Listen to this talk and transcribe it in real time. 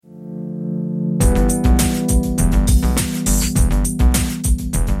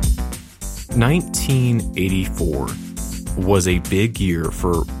1984 was a big year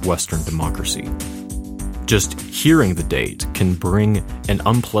for Western democracy. Just hearing the date can bring an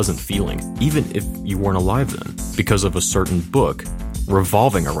unpleasant feeling, even if you weren't alive then, because of a certain book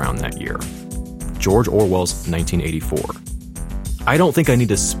revolving around that year. George Orwell's 1984. I don't think I need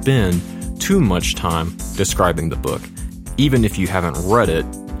to spend too much time describing the book. Even if you haven't read it,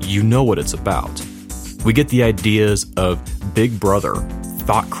 you know what it's about. We get the ideas of Big Brother,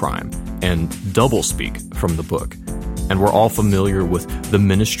 thought crime, and doublespeak from the book. And we're all familiar with the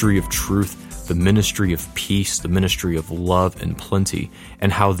Ministry of Truth, the Ministry of Peace, the Ministry of Love and Plenty,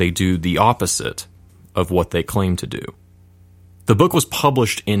 and how they do the opposite of what they claim to do. The book was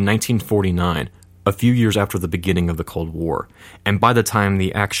published in 1949, a few years after the beginning of the Cold War, and by the time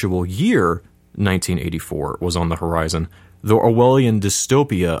the actual year 1984 was on the horizon, the Orwellian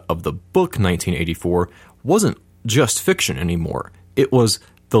dystopia of the book 1984 wasn't just fiction anymore. It was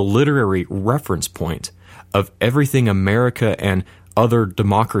the literary reference point of everything America and other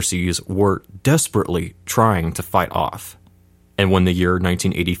democracies were desperately trying to fight off. And when the year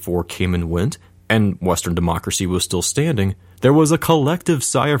 1984 came and went, and Western democracy was still standing, there was a collective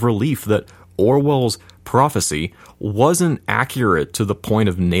sigh of relief that Orwell's prophecy wasn't accurate to the point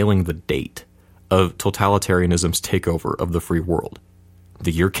of nailing the date of totalitarianism's takeover of the free world.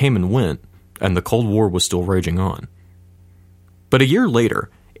 The year came and went, and the Cold War was still raging on. But a year later,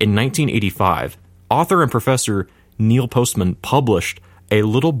 in 1985, author and professor Neil Postman published a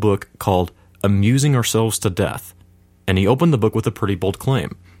little book called Amusing Ourselves to Death, and he opened the book with a pretty bold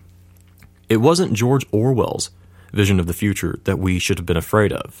claim. It wasn't George Orwell's vision of the future that we should have been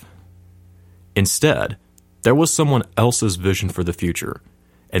afraid of. Instead, there was someone else's vision for the future,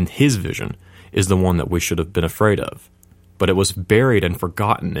 and his vision is the one that we should have been afraid of. But it was buried and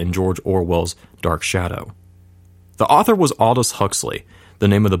forgotten in George Orwell's dark shadow. The author was Aldous Huxley. The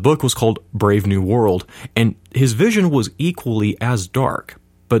name of the book was called Brave New World, and his vision was equally as dark,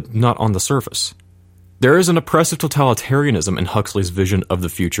 but not on the surface. There is an oppressive totalitarianism in Huxley's vision of the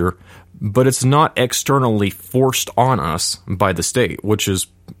future, but it's not externally forced on us by the state, which is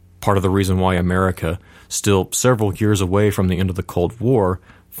part of the reason why America, still several years away from the end of the Cold War,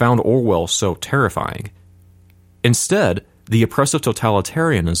 found Orwell so terrifying. Instead, the oppressive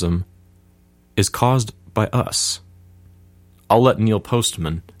totalitarianism is caused by us. I'll let Neil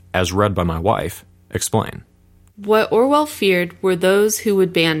Postman, as read by my wife, explain. What Orwell feared were those who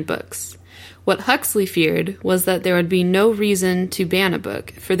would ban books. What Huxley feared was that there would be no reason to ban a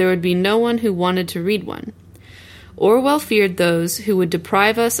book, for there would be no one who wanted to read one. Orwell feared those who would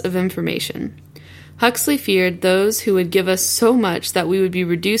deprive us of information. Huxley feared those who would give us so much that we would be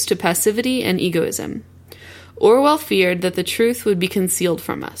reduced to passivity and egoism. Orwell feared that the truth would be concealed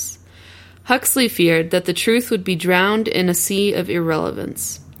from us. Huxley feared that the truth would be drowned in a sea of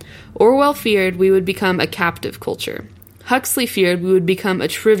irrelevance. Orwell feared we would become a captive culture. Huxley feared we would become a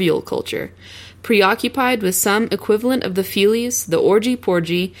trivial culture, preoccupied with some equivalent of the feelies, the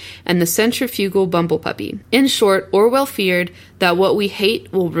orgy-porgy, and the centrifugal bumblepuppy. In short, Orwell feared that what we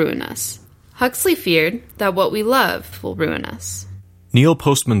hate will ruin us. Huxley feared that what we love will ruin us. Neil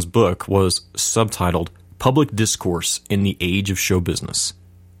Postman's book was subtitled Public Discourse in the Age of Show Business,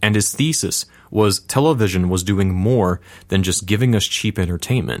 and his thesis was television was doing more than just giving us cheap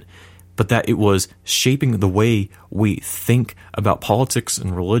entertainment, but that it was shaping the way we think about politics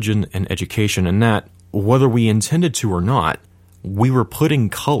and religion and education, and that, whether we intended to or not, we were putting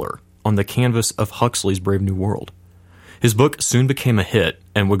color on the canvas of Huxley's Brave New World. His book soon became a hit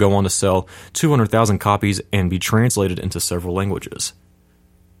and would go on to sell 200,000 copies and be translated into several languages.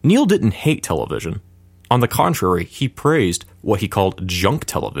 Neil didn't hate television. On the contrary, he praised what he called junk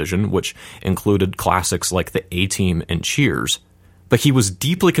television, which included classics like The A-Team and Cheers. But he was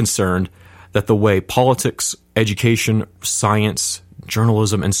deeply concerned that the way politics, education, science,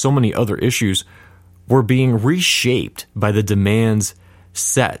 journalism, and so many other issues were being reshaped by the demands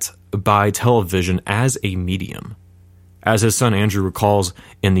set by television as a medium. As his son Andrew recalls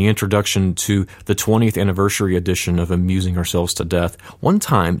in the introduction to the 20th anniversary edition of Amusing Ourselves to Death, one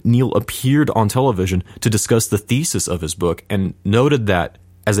time Neil appeared on television to discuss the thesis of his book and noted that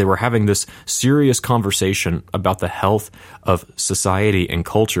as they were having this serious conversation about the health of society and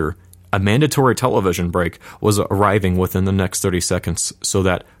culture, a mandatory television break was arriving within the next 30 seconds so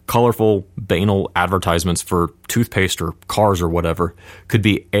that colorful, banal advertisements for toothpaste or cars or whatever could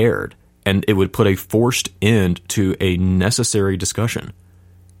be aired, and it would put a forced end to a necessary discussion.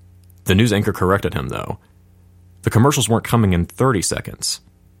 The news anchor corrected him, though. The commercials weren't coming in 30 seconds.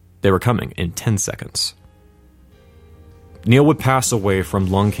 They were coming in 10 seconds. Neil would pass away from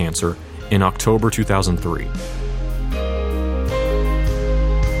lung cancer in October 2003.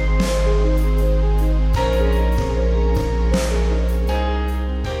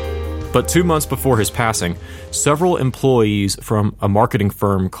 But 2 months before his passing, several employees from a marketing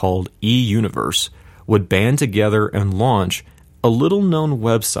firm called eUniverse would band together and launch a little-known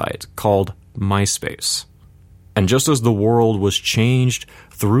website called MySpace. And just as the world was changed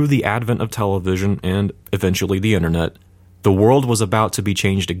through the advent of television and eventually the internet, the world was about to be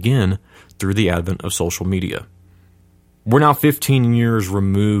changed again through the advent of social media. We're now 15 years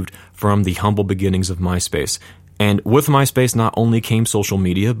removed from the humble beginnings of MySpace, and with MySpace not only came social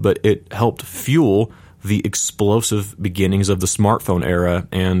media, but it helped fuel the explosive beginnings of the smartphone era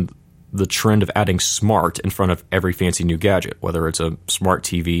and the trend of adding smart in front of every fancy new gadget, whether it's a smart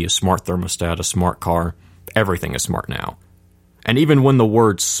TV, a smart thermostat, a smart car. Everything is smart now. And even when the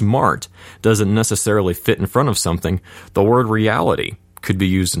word smart doesn't necessarily fit in front of something, the word reality could be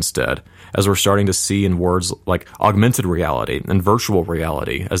used instead, as we're starting to see in words like augmented reality and virtual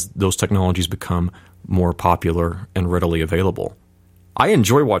reality as those technologies become more popular and readily available. I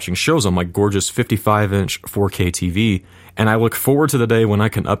enjoy watching shows on my gorgeous 55-inch 4K TV, and I look forward to the day when I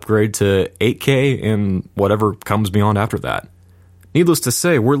can upgrade to 8K and whatever comes beyond after that. Needless to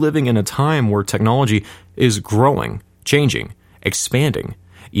say, we're living in a time where technology is growing, changing, expanding,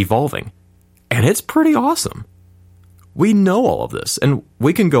 evolving, and it's pretty awesome. We know all of this, and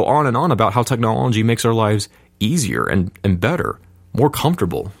we can go on and on about how technology makes our lives easier and better, more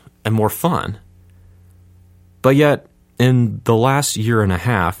comfortable, and more fun. But yet, in the last year and a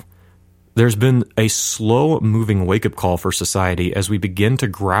half, there's been a slow-moving wake-up call for society as we begin to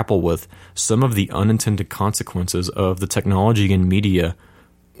grapple with some of the unintended consequences of the technology and media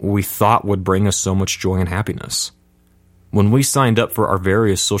we thought would bring us so much joy and happiness. When we signed up for our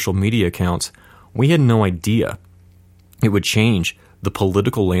various social media accounts, we had no idea it would change the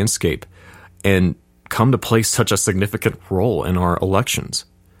political landscape and come to play such a significant role in our elections.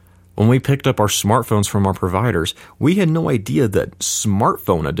 When we picked up our smartphones from our providers, we had no idea that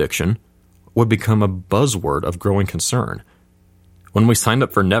smartphone addiction would become a buzzword of growing concern. When we signed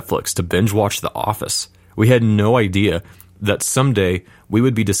up for Netflix to binge watch The Office, we had no idea that someday we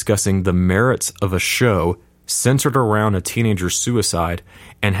would be discussing the merits of a show centered around a teenager's suicide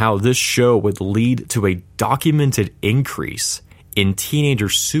and how this show would lead to a documented increase in teenager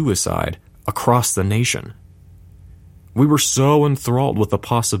suicide across the nation. We were so enthralled with the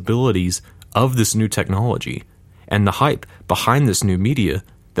possibilities of this new technology and the hype behind this new media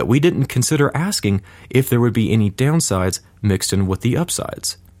that we didn't consider asking if there would be any downsides mixed in with the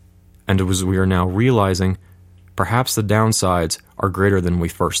upsides. And as we are now realizing, perhaps the downsides are greater than we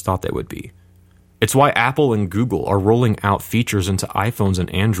first thought they would be. It's why Apple and Google are rolling out features into iPhones and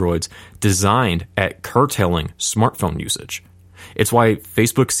Androids designed at curtailing smartphone usage. It's why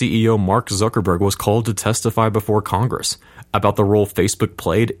Facebook CEO Mark Zuckerberg was called to testify before Congress about the role Facebook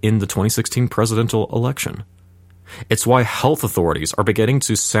played in the 2016 presidential election. It's why health authorities are beginning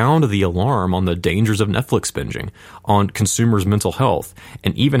to sound the alarm on the dangers of Netflix binging, on consumers' mental health,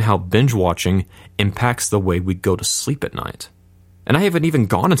 and even how binge watching impacts the way we go to sleep at night. And I haven't even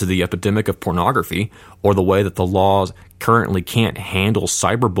gone into the epidemic of pornography or the way that the laws currently can't handle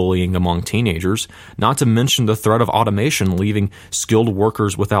cyberbullying among teenagers, not to mention the threat of automation leaving skilled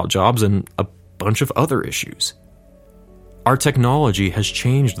workers without jobs and a bunch of other issues. Our technology has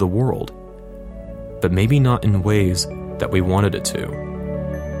changed the world, but maybe not in ways that we wanted it to.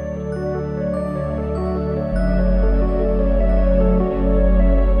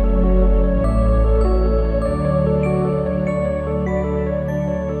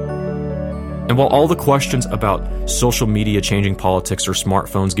 And while all the questions about social media changing politics or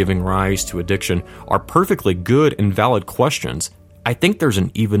smartphones giving rise to addiction are perfectly good and valid questions, I think there's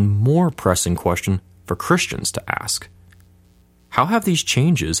an even more pressing question for Christians to ask. How have these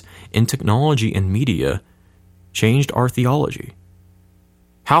changes in technology and media changed our theology?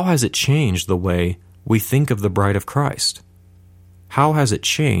 How has it changed the way we think of the bride of Christ? How has it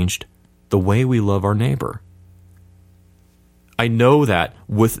changed the way we love our neighbor? I know that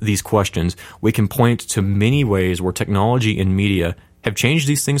with these questions, we can point to many ways where technology and media have changed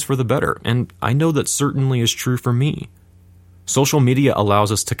these things for the better, and I know that certainly is true for me. Social media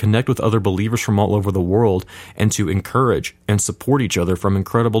allows us to connect with other believers from all over the world and to encourage and support each other from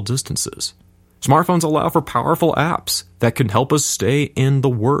incredible distances. Smartphones allow for powerful apps that can help us stay in the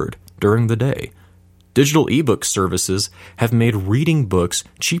Word during the day. Digital ebook services have made reading books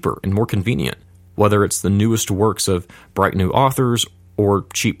cheaper and more convenient, whether it's the newest works of bright new authors or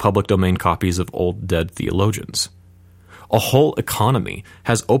cheap public domain copies of old dead theologians. A whole economy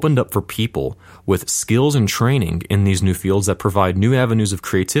has opened up for people with skills and training in these new fields that provide new avenues of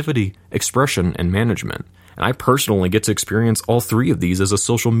creativity, expression, and management. And I personally get to experience all three of these as a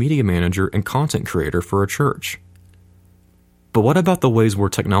social media manager and content creator for a church. But what about the ways where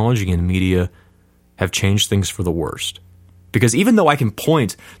technology and media have changed things for the worst? Because even though I can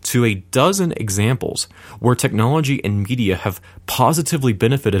point to a dozen examples where technology and media have positively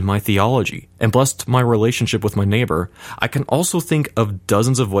benefited my theology and blessed my relationship with my neighbor, I can also think of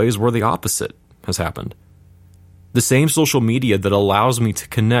dozens of ways where the opposite has happened. The same social media that allows me to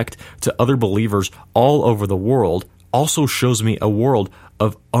connect to other believers all over the world also shows me a world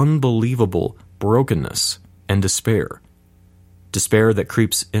of unbelievable brokenness and despair. Despair that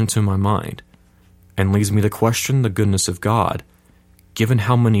creeps into my mind and leads me to question the goodness of God, given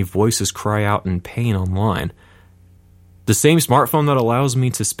how many voices cry out in pain online. The same smartphone that allows me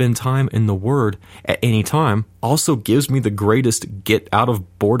to spend time in the Word at any time also gives me the greatest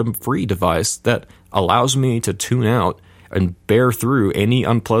get-out-of-boredom-free device that allows me to tune out and bear through any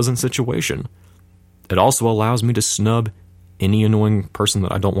unpleasant situation. It also allows me to snub any annoying person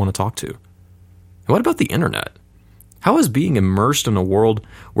that I don't want to talk to. And what about the internet? How has being immersed in a world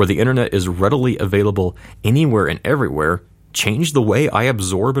where the internet is readily available anywhere and everywhere changed the way I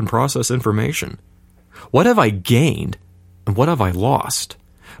absorb and process information? What have I gained and what have I lost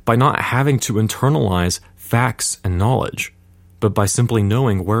by not having to internalize facts and knowledge, but by simply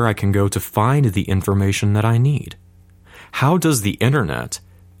knowing where I can go to find the information that I need? How does the internet,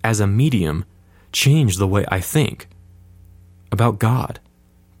 as a medium, change the way I think about God,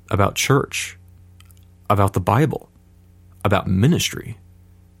 about church, about the Bible, about ministry,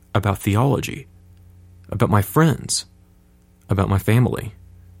 about theology, about my friends, about my family,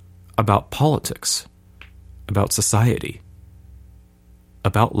 about politics, about society,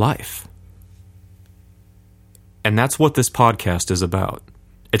 about life? And that's what this podcast is about.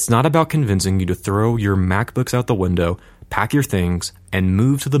 It's not about convincing you to throw your MacBooks out the window, pack your things, and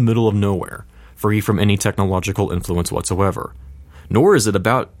move to the middle of nowhere, free from any technological influence whatsoever. Nor is it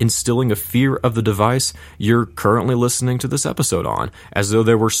about instilling a fear of the device you're currently listening to this episode on, as though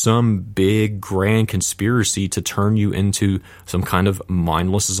there were some big, grand conspiracy to turn you into some kind of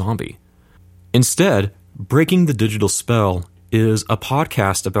mindless zombie. Instead, Breaking the Digital Spell is a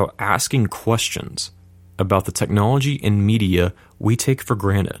podcast about asking questions about the technology and media we take for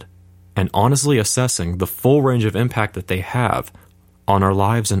granted, and honestly assessing the full range of impact that they have on our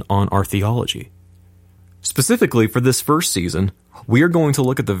lives and on our theology. Specifically for this first season, we are going to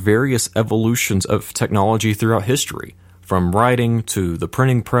look at the various evolutions of technology throughout history, from writing to the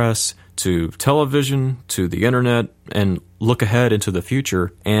printing press to television to the internet, and look ahead into the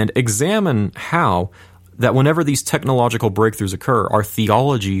future and examine how that whenever these technological breakthroughs occur, our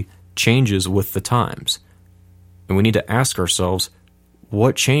theology changes with the times. And we need to ask ourselves,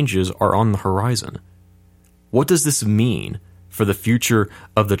 what changes are on the horizon? What does this mean for the future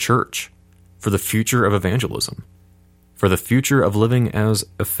of the church, for the future of evangelism, for the future of living as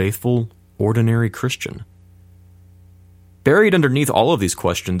a faithful, ordinary Christian? Buried underneath all of these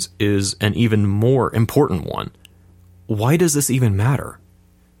questions is an even more important one. Why does this even matter?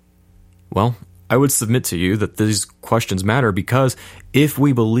 Well, I would submit to you that these questions matter because if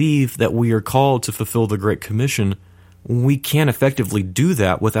we believe that we are called to fulfill the Great Commission, we can't effectively do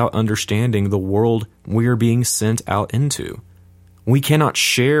that without understanding the world we are being sent out into. We cannot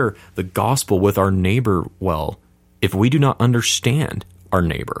share the gospel with our neighbor well if we do not understand our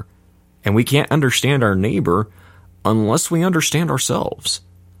neighbor. And we can't understand our neighbor unless we understand ourselves.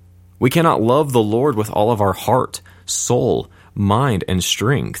 We cannot love the Lord with all of our heart, soul, mind, and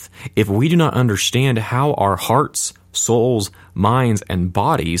strength if we do not understand how our hearts, souls, minds, and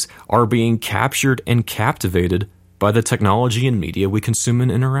bodies are being captured and captivated by the technology and media we consume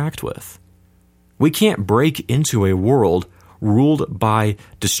and interact with. We can't break into a world ruled by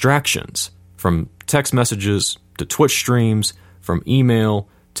distractions, from text messages to Twitch streams, from email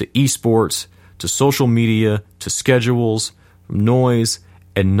to esports to social media to schedules, noise,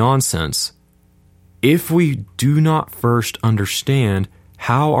 and nonsense, if we do not first understand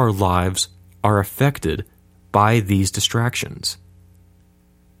how our lives are affected by these distractions.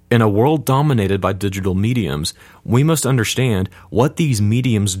 In a world dominated by digital mediums, we must understand what these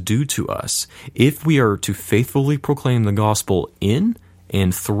mediums do to us if we are to faithfully proclaim the gospel in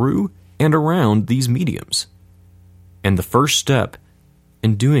and through and around these mediums. And the first step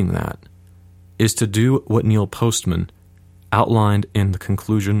in doing that is to do what Neil Postman outlined in the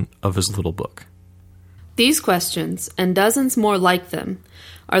conclusion of his little book. These questions, and dozens more like them,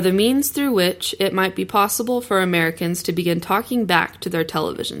 are the means through which it might be possible for Americans to begin talking back to their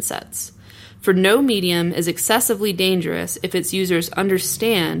television sets. For no medium is excessively dangerous if its users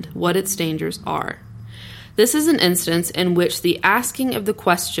understand what its dangers are. This is an instance in which the asking of the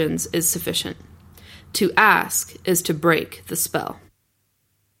questions is sufficient. To ask is to break the spell.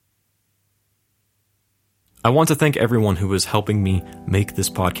 I want to thank everyone who is helping me make this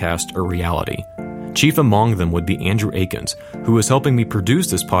podcast a reality. Chief among them would be Andrew Akins, who is helping me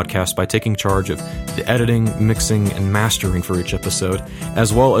produce this podcast by taking charge of the editing, mixing, and mastering for each episode,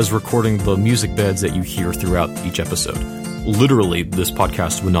 as well as recording the music beds that you hear throughout each episode. Literally, this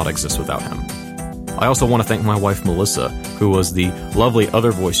podcast would not exist without him. I also want to thank my wife, Melissa, who was the lovely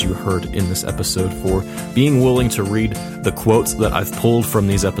other voice you heard in this episode, for being willing to read the quotes that I've pulled from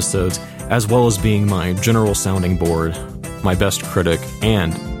these episodes, as well as being my general sounding board, my best critic,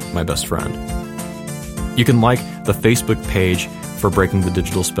 and my best friend. You can like the Facebook page for Breaking the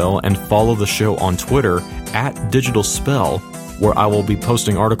Digital Spell and follow the show on Twitter @DigitalSpell, where I will be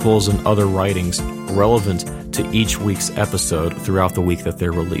posting articles and other writings relevant to each week's episode throughout the week that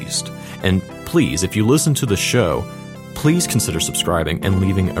they're released. And please, if you listen to the show, please consider subscribing and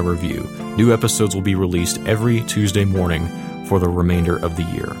leaving a review. New episodes will be released every Tuesday morning for the remainder of the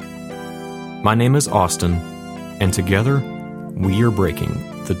year. My name is Austin, and together, we are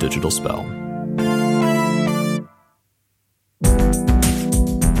breaking the digital spell.